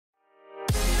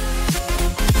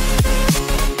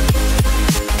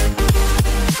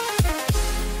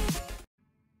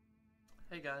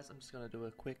guys, I'm just going to do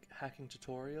a quick hacking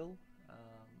tutorial.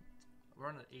 We're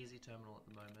on an easy terminal at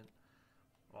the moment.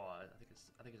 Oh, I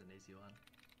think it's an easy one.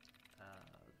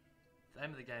 The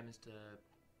aim of the game is to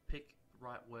pick the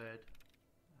right word,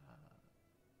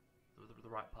 the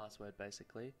right password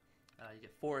basically. You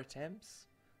get 4 attempts,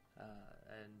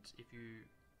 and if you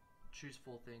choose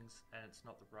 4 things and it's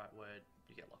not the right word,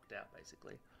 you get locked out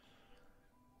basically.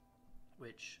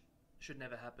 Which should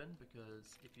never happen,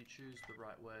 because if you choose the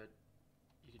right word,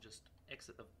 you can just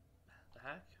exit the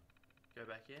hack, go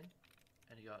back in,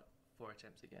 and you got 4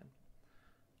 attempts again.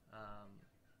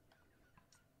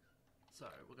 So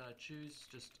we're going to choose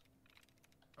just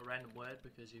a random word,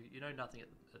 because you know nothing at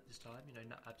this time, you know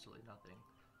absolutely nothing.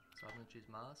 So I'm going to choose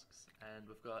masks, and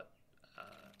we've got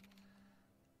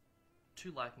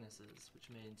 2 likenesses, which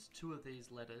means 2 of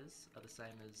these letters are the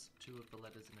same as 2 of the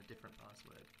letters in a different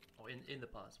password, or in the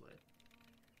password.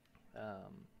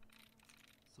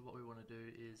 So what we want to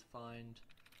do is find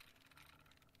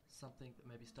something that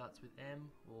maybe starts with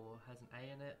M or has an A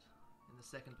in it in the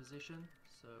second position.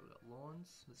 So we've got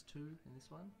lawns, there's 2 in this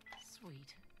one.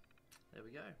 Sweet. There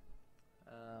we go.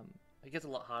 It gets a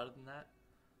lot harder than that,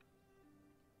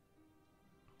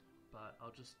 but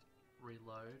I'll just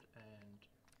reload and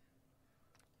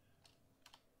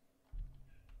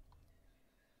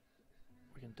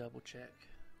we can double check.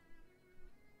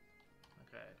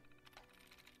 Okay.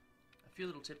 A few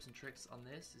little tips and tricks on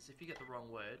this is, if you get the wrong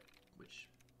word, which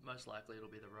most likely it'll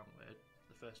be the wrong word,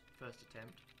 the first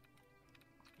attempt,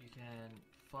 you can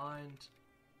find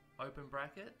open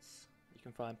brackets, you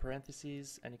can find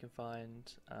parentheses, and you can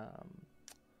find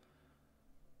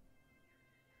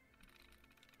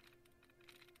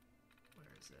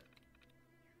where is it?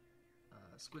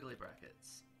 Squiggly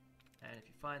brackets. And if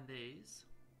you find these,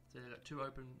 so they've got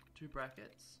 2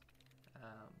 brackets.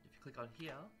 If you click on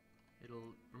here,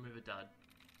 it'll remove a dud.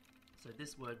 So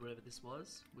this word, whatever this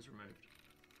was removed.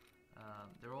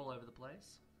 They're all over the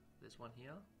place. There's one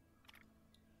here.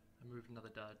 I moved another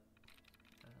dud.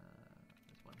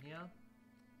 There's one here.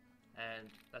 And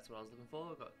that's what I was looking for.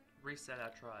 We've got reset our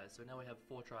tries. So now we have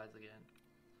 4 tries again.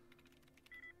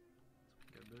 So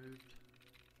we can go moved.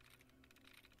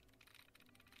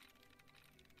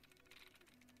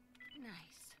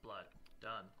 Nice. Blood.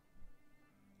 Done.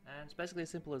 And it's basically as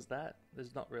simple as that.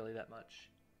 There's not really that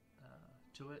much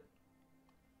to it.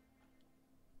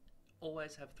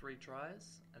 Always have 3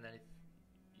 tries, and then if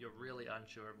you're really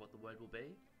unsure of what the word will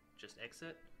be, just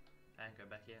exit and go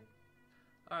back in.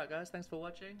 Alright guys, thanks for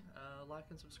watching. Like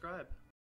and subscribe.